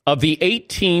 Of the 8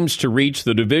 teams to reach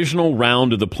the divisional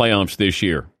round of the playoffs this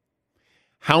year,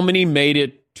 how many made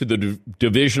it to the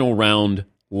divisional round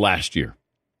last year?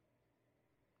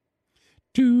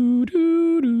 1,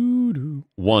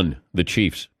 the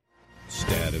Chiefs.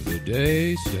 Stat of the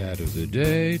day, stat of the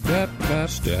day, stat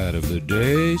of the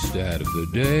day, stat of the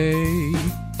day.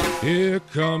 Here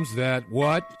comes that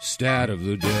what? Stat of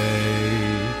the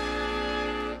day.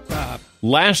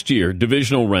 Last year,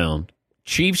 divisional round,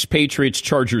 Chiefs, Patriots,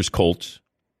 Chargers, Colts,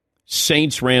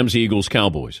 Saints, Rams, Eagles,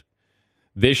 Cowboys.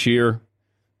 This year,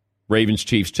 Ravens,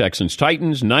 Chiefs, Texans,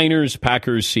 Titans, Niners,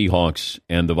 Packers, Seahawks,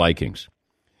 and the Vikings.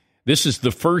 This is the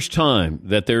first time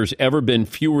that there's ever been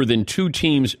fewer than 2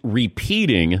 teams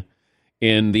repeating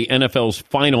in the NFL's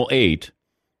final 8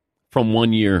 from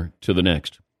one year to the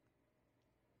next.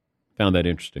 Found that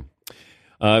interesting.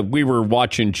 We were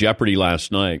watching Jeopardy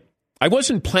last night. I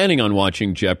wasn't planning on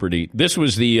watching Jeopardy. This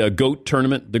was the GOAT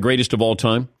tournament, the greatest of all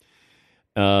time.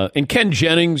 And Ken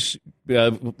Jennings,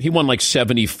 he won like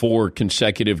 74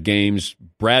 consecutive games.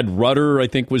 Brad Rutter, I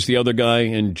think, was the other guy,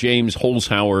 and James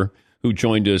Holzhauer, who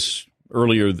joined us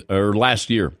last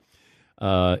year.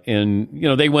 And,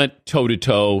 they went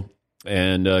toe-to-toe,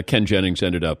 and Ken Jennings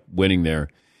ended up winning there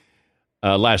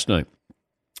last night.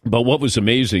 But what was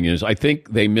amazing is I think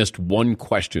they missed one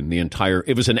question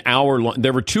it was an hour long.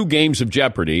 There were 2 games of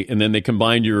Jeopardy, and then they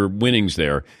combined your winnings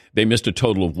there. They missed a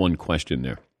total of one question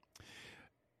there.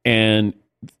 And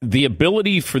the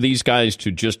ability for these guys to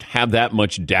just have that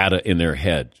much data in their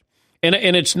heads. And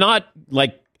it's not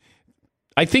like,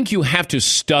 I think you have to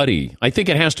study. I think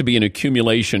it has to be an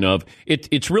accumulation of,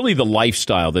 it's really the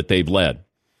lifestyle that they've led.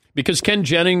 Because Ken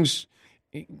Jennings,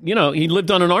 he lived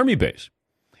on an Army base.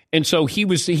 And so he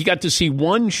got to see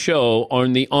one show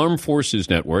on the Armed Forces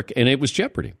Network, and it was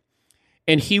Jeopardy.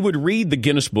 And he would read the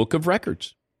Guinness Book of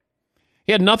Records.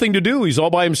 He had nothing to do. He's all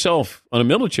by himself on a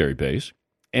military base.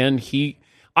 And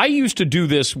I used to do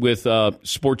this with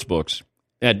sports books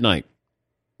at night.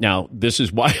 Now, this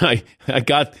is why I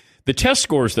got the test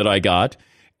scores that I got,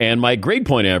 and my grade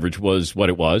point average was what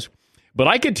it was. But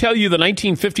I could tell you the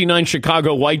 1959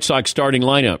 Chicago White Sox starting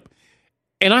lineup.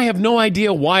 And I have no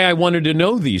idea why I wanted to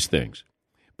know these things.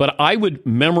 But I would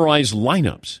memorize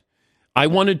lineups. I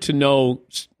wanted to know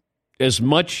as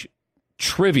much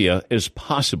trivia as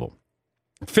possible,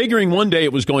 figuring one day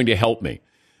it was going to help me.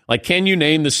 Like, can you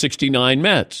name the 69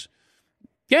 Mets?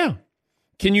 Yeah.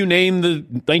 Can you name the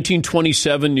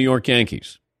 1927 New York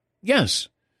Yankees? Yes.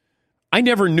 I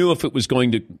never knew if it was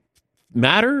going to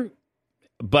matter,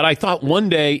 but I thought one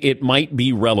day it might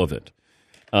be relevant.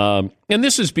 And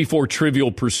this is before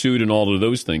Trivial Pursuit and all of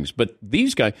those things. But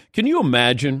these guys, can you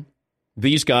imagine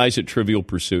these guys at Trivial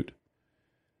Pursuit?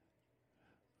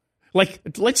 Like,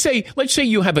 let's say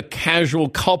you have a casual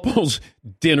couples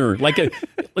dinner, like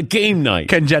a game night.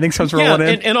 Ken Jennings comes rolling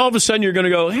in. And all of a sudden you're going to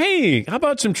go, hey, how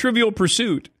about some Trivial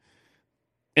Pursuit?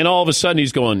 And all of a sudden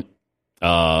he's going,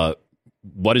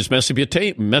 what is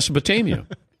Mesopotamia?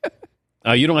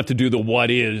 You don't have to do the what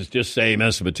is, just say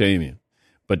Mesopotamia.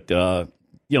 But,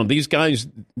 these guys,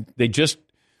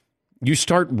 you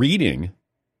start reading,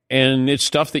 and it's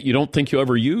stuff that you don't think you'll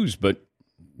ever use, but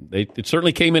it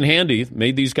certainly came in handy,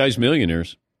 made these guys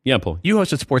millionaires. Yeah, Paul. You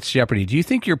hosted Sports Jeopardy. Do you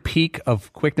think your peak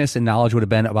of quickness and knowledge would have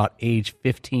been about age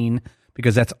 15,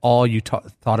 because that's all you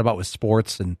thought about was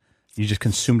sports, and you just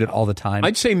consumed it all the time?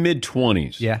 I'd say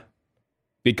mid-20s. Yeah.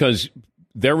 Because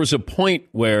there was a point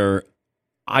where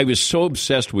I was so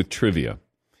obsessed with trivia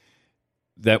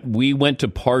that we went to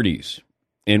parties,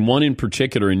 and one in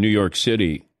particular in New York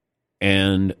City,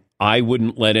 and I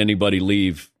wouldn't let anybody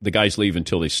leave, the guys leave,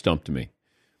 until they stumped me.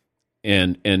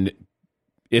 And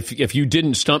if you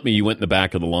didn't stump me, you went in the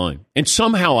back of the line. And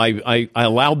somehow I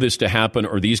allowed this to happen,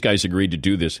 or these guys agreed to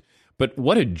do this. But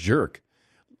what a jerk.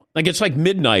 Like, it's like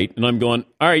midnight, and I'm going,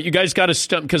 all right, you guys got to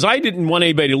stump, because I didn't want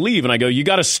anybody to leave. And I go, you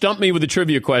got to stump me with a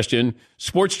trivia question,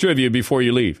 sports trivia, before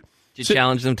you leave. Did you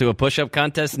challenge them to a push-up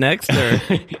contest next? Or?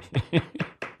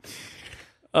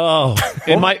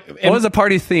 What was the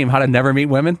party theme? How to never meet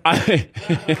women?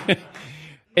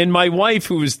 And my wife,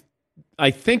 who was,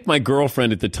 I think, my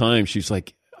girlfriend at the time, she's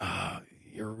like,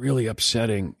 you're really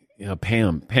upsetting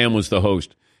Pam. Pam was the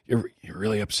host. You're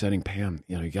really upsetting Pam.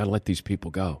 You got to let these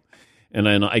people go. And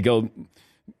then I go,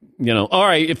 all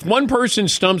right, if one person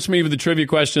stumps me with a trivia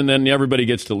question, then everybody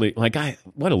gets to leave. Like,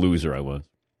 what a loser I was.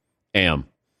 Am.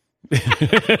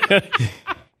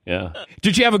 Yeah.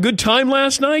 Did you have a good time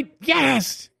last night?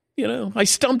 Yes. I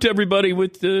stumped everybody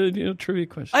with the trivia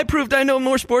question. I proved I know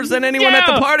more sports than anyone at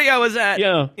the party I was at.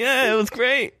 Yeah. Yeah, it was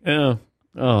great. Yeah.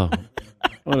 Oh,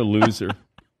 what a loser.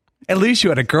 At least you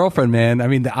had a girlfriend, man. I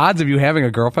mean, the odds of you having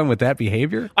a girlfriend with that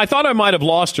behavior? I thought I might have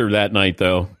lost her that night,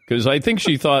 though, because I think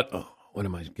she thought, what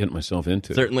am I getting myself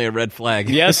into? Certainly a red flag.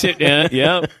 Yes,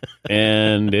 yeah.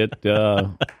 And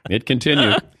it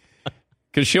continued.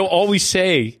 Because she'll always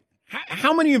say,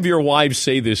 how many of your wives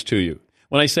say this to you?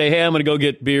 When I say, hey, I'm going to go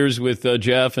get beers with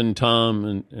Jeff and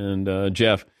Tom and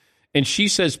Jeff, and she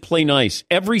says, play nice.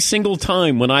 Every single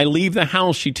time when I leave the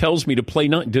house, she tells me to play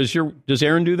nice. Does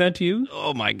Aaron do that to you?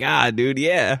 Oh, my God, dude,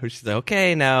 yeah. She's like,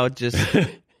 okay, now just...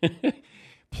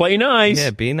 play nice.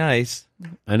 Yeah, be nice.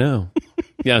 I know.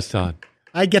 Yes, Todd.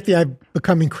 I get I've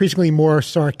become increasingly more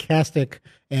sarcastic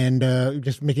and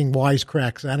just making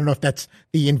wisecracks. I don't know if that's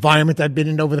the environment I've been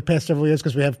in over the past several years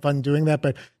because we have fun doing that.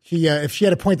 But she, if she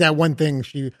had to point out one thing,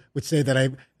 she would say that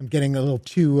I'm getting a little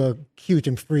too cute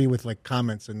and free with like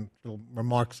comments and little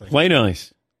remarks. Play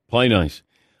nice. Play nice.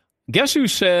 Guess who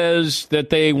says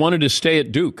that they wanted to stay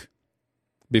at Duke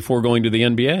before going to the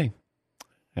NBA?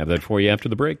 Have that for you after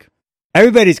the break.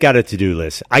 Everybody's got a to-do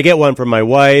list. I get one from my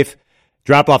wife.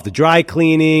 Drop off the dry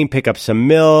cleaning, pick up some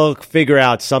milk, figure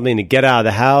out something to get out of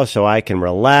the house so I can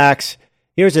relax.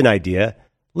 Here's an idea.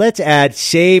 Let's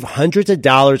save hundreds of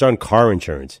dollars on car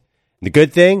insurance. The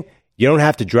good thing, you don't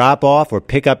have to drop off or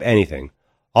pick up anything.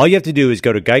 All you have to do is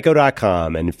go to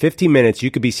geico.com, and in 15 minutes,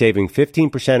 you could be saving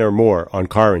 15% or more on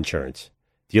car insurance.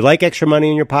 Do you like extra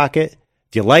money in your pocket?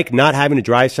 Do you like not having to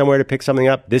drive somewhere to pick something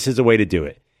up? This is the way to do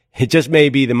it. It just may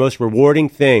be the most rewarding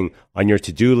thing on your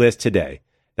to-do list today.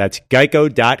 That's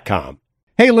geico.com.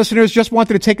 Hey, listeners, just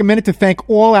wanted to take a minute to thank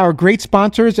all our great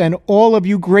sponsors and all of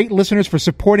you great listeners for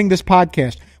supporting this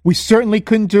podcast. We certainly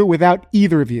couldn't do it without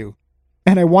either of you.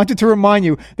 And I wanted to remind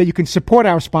you that you can support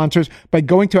our sponsors by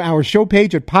going to our show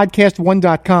page at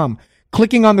podcast1.com,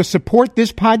 clicking on the Support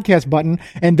This Podcast button,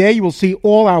 and there you will see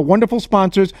all our wonderful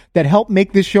sponsors that help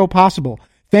make this show possible.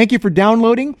 Thank you for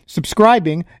downloading,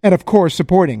 subscribing, and, of course,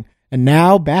 supporting. And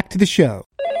now, back to the show.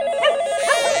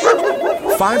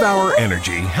 5 Hour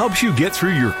Energy helps you get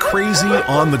through your crazy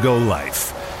on-the-go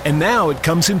life. And now it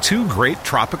comes in 2 great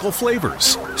tropical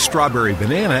flavors, Strawberry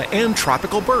Banana and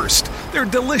Tropical Burst. They're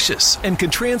delicious and can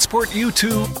transport you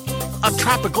to a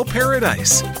tropical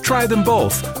paradise. Try them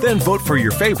both, then vote for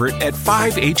your favorite at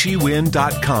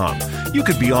 5HEWin.com. You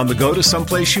could be on the go to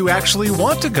someplace you actually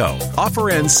want to go. Offer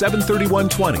ends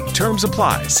 7/31/20. Terms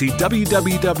apply. See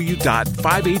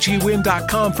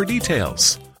www.5HEWin.com for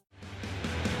details.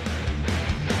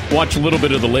 Watch a little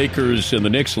bit of the Lakers and the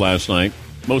Knicks last night.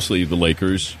 Mostly the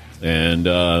Lakers. And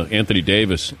Anthony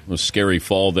Davis, a scary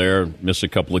fall there. Missed a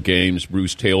couple of games.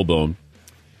 Bruised tailbone.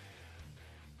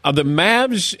 The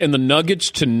Mavs and the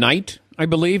Nuggets tonight, I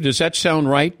believe. Does that sound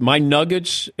right? My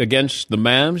Nuggets against the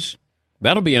Mavs?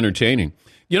 That'll be entertaining.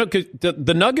 You know, 'cause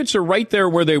the Nuggets are right there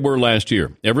where they were last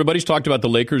year. Everybody's talked about the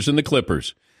Lakers and the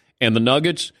Clippers. And the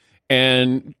Nuggets.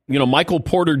 And, you know, Michael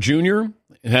Porter Jr.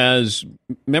 has,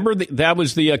 remember that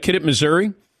was the kid at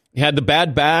Missouri? He had the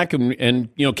bad back and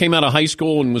you know, came out of high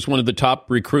school and was one of the top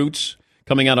recruits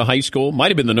coming out of high school. Might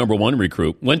have been the number 1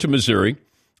 recruit. Went to Missouri,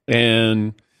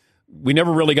 and we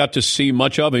never really got to see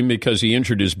much of him because he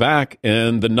injured his back,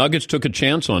 and the Nuggets took a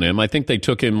chance on him. I think they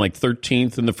took him like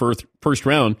 13th in the first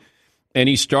round, and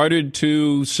he started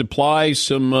to supply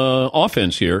some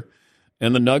offense here,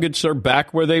 and the Nuggets are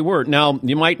back where they were. Now,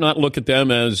 you might not look at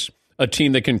them as a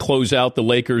team that can close out the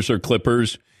Lakers or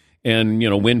Clippers and, you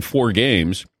know, win 4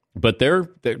 games. But they're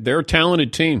a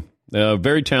talented team,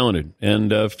 very talented,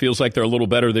 and feels like they're a little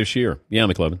better this year. Yeah,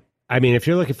 McLevin. I mean, if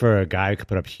you're looking for a guy who could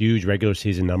put up huge regular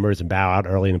season numbers and bow out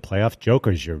early in the playoffs,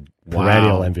 Joker's your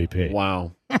perennial MVP.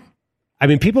 Wow. I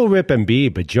mean, people rip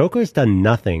Embiid, but Joker's done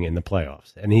nothing in the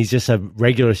playoffs, and he's just a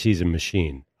regular season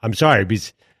machine. I'm sorry,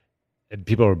 because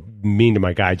people are mean to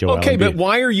my guy, Joel Embiid. Okay, but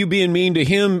why are you being mean to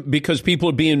him? Because people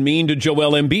are being mean to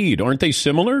Joel Embiid. Aren't they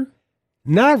similar?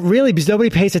 Not really, because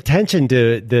nobody pays attention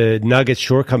to the Nuggets'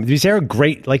 shortcomings. Because they're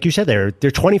great, like you said, they're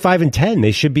 25-10.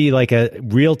 They should be like a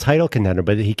real title contender,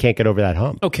 but he can't get over that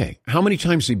hump. Okay, how many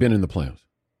times has he been in the playoffs?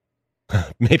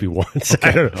 Maybe once. Okay.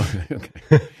 I don't know.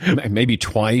 Okay. Maybe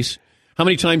twice. How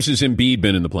many times has Embiid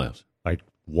been in the playoffs? Like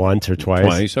once or twice.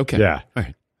 Twice. Okay. Yeah. All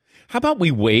right. How about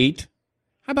we wait?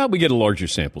 How about we get a larger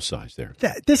sample size there?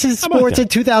 This is sports in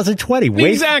 2020.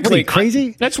 Wait, exactly. What are you,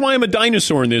 crazy? That's why I'm a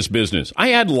dinosaur in this business.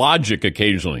 I add logic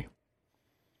occasionally.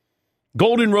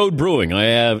 Golden Road Brewing. I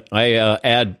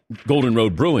add Golden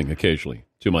Road Brewing occasionally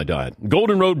to my diet.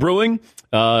 Golden Road Brewing.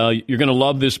 You're going to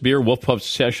love this beer, Wolf Puff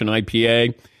Session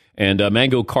IPA, and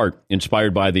Mango Cart,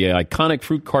 inspired by the iconic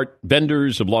fruit cart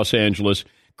vendors of Los Angeles.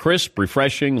 Crisp,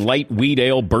 refreshing, light wheat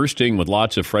ale, bursting with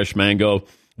lots of fresh mango.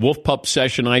 Wolf Pup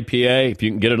Session IPA. If you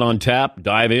can get it on tap,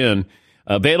 dive in.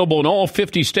 Available in all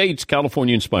 50 states.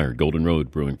 California-inspired Golden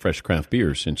Road Brewing fresh craft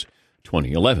beer since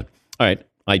 2011. All right,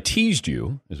 I teased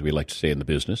you, as we like to say in the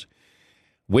business,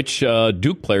 which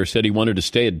Duke player said he wanted to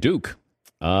stay at Duke.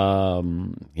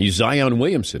 He's Zion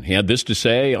Williamson. He had this to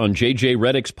say on J.J.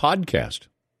 Redick's podcast.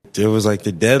 It was like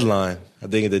the deadline. I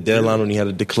think at the deadline when you had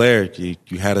to declare,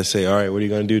 you had to say, all right, what are you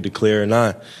going to do, declare or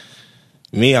not?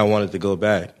 Me, I wanted to go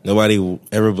back. Nobody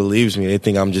ever believes me. They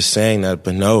think I'm just saying that,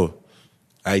 but no.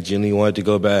 I genuinely wanted to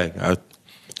go back. I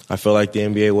felt like the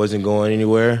NBA wasn't going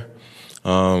anywhere.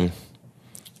 The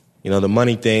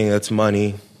money thing, that's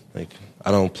money. Like,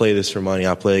 I don't play this for money.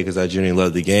 I play it because I genuinely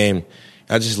love the game.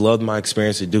 I just loved my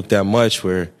experience at Duke that much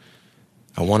where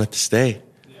I wanted to stay.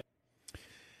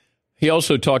 He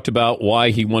also talked about why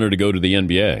he wanted to go to the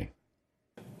NBA.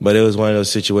 But it was one of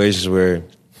those situations where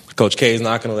Coach K is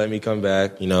not going to let me come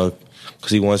back, because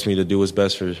he wants me to do what's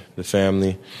best for the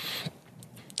family.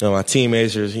 My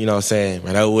teammates are, saying,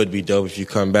 man, that would be dope if you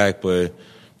come back. But at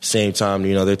the same time,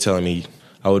 they're telling me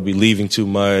I would be leaving too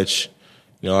much.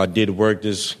 I did work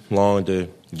this long to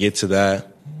get to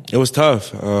that. It was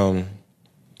tough. At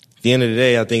the end of the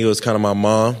day, I think it was kind of my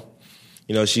mom.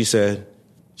 She said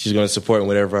she's going to support me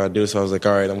whatever I do. So I was like,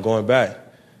 all right, I'm going back.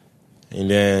 And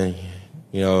then,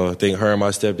 I think her and my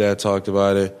stepdad talked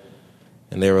about it.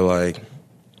 And they were like,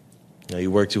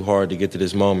 you worked too hard to get to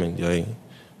this moment.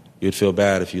 You'd feel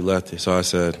bad if you left it. So I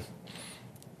said,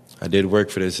 I did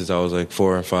work for this since I was like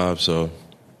 4 and 5. So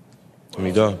let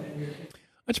me go.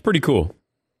 That's pretty cool.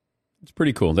 It's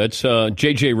pretty cool. That's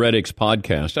J.J. Redick's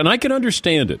podcast. And I can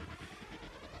understand it.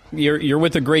 You're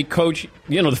with a great coach.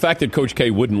 The fact that Coach K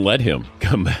wouldn't let him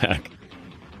come back.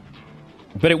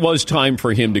 But it was time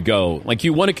for him to go. Like,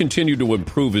 you want to continue to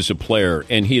improve as a player,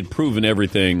 and he had proven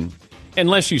everything.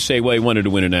 Unless you say, well, he wanted to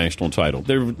win a national title.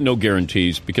 There are no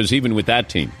guarantees, because even with that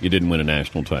team, you didn't win a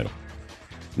national title.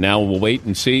 Now we'll wait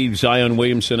and see Zion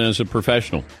Williamson as a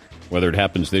professional, whether it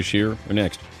happens this year or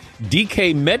next.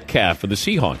 DK Metcalf of the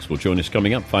Seahawks will join us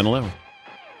coming up, final hour.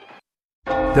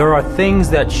 There are things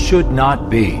that should not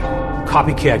be.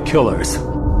 Copycat killers.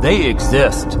 They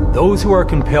exist. Those who are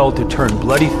compelled to turn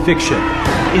bloody fiction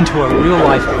into a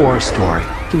real-life horror story.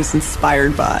 He was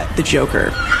inspired by the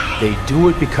Joker. They do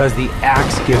it because the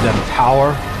acts give them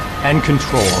power and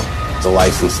control. It's a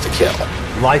license to kill.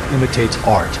 Life imitates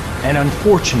art, and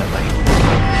unfortunately,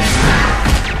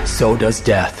 so does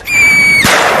death.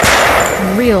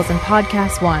 From Reels and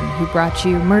Podcast One, who brought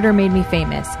you Murder Made Me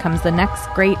Famous, comes the next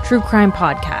great true crime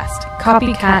podcast,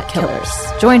 Copycat Killers.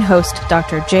 Join host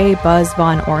Dr. J. Buzz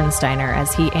Von Ornsteiner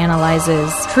as he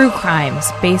analyzes true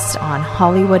crimes based on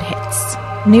Hollywood hits.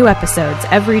 New episodes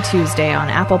every Tuesday on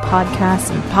Apple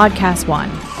Podcasts and Podcast One.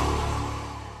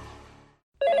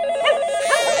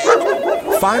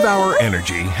 5 Hour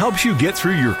Energy helps you get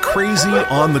through your crazy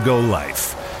on-the-go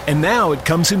life. And now it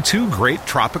comes in 2 great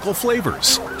tropical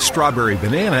flavors, Strawberry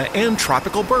Banana and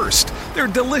Tropical Burst. They're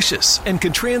delicious and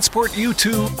can transport you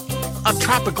to a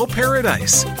tropical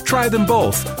paradise. Try them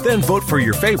both, then vote for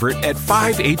your favorite at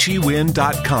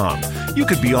 5hewin.com. You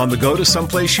could be on the go to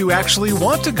someplace you actually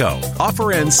want to go.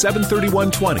 Offer ends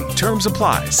 7/31/20. Terms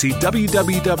apply. See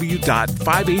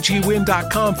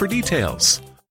www.5hewin.com for details.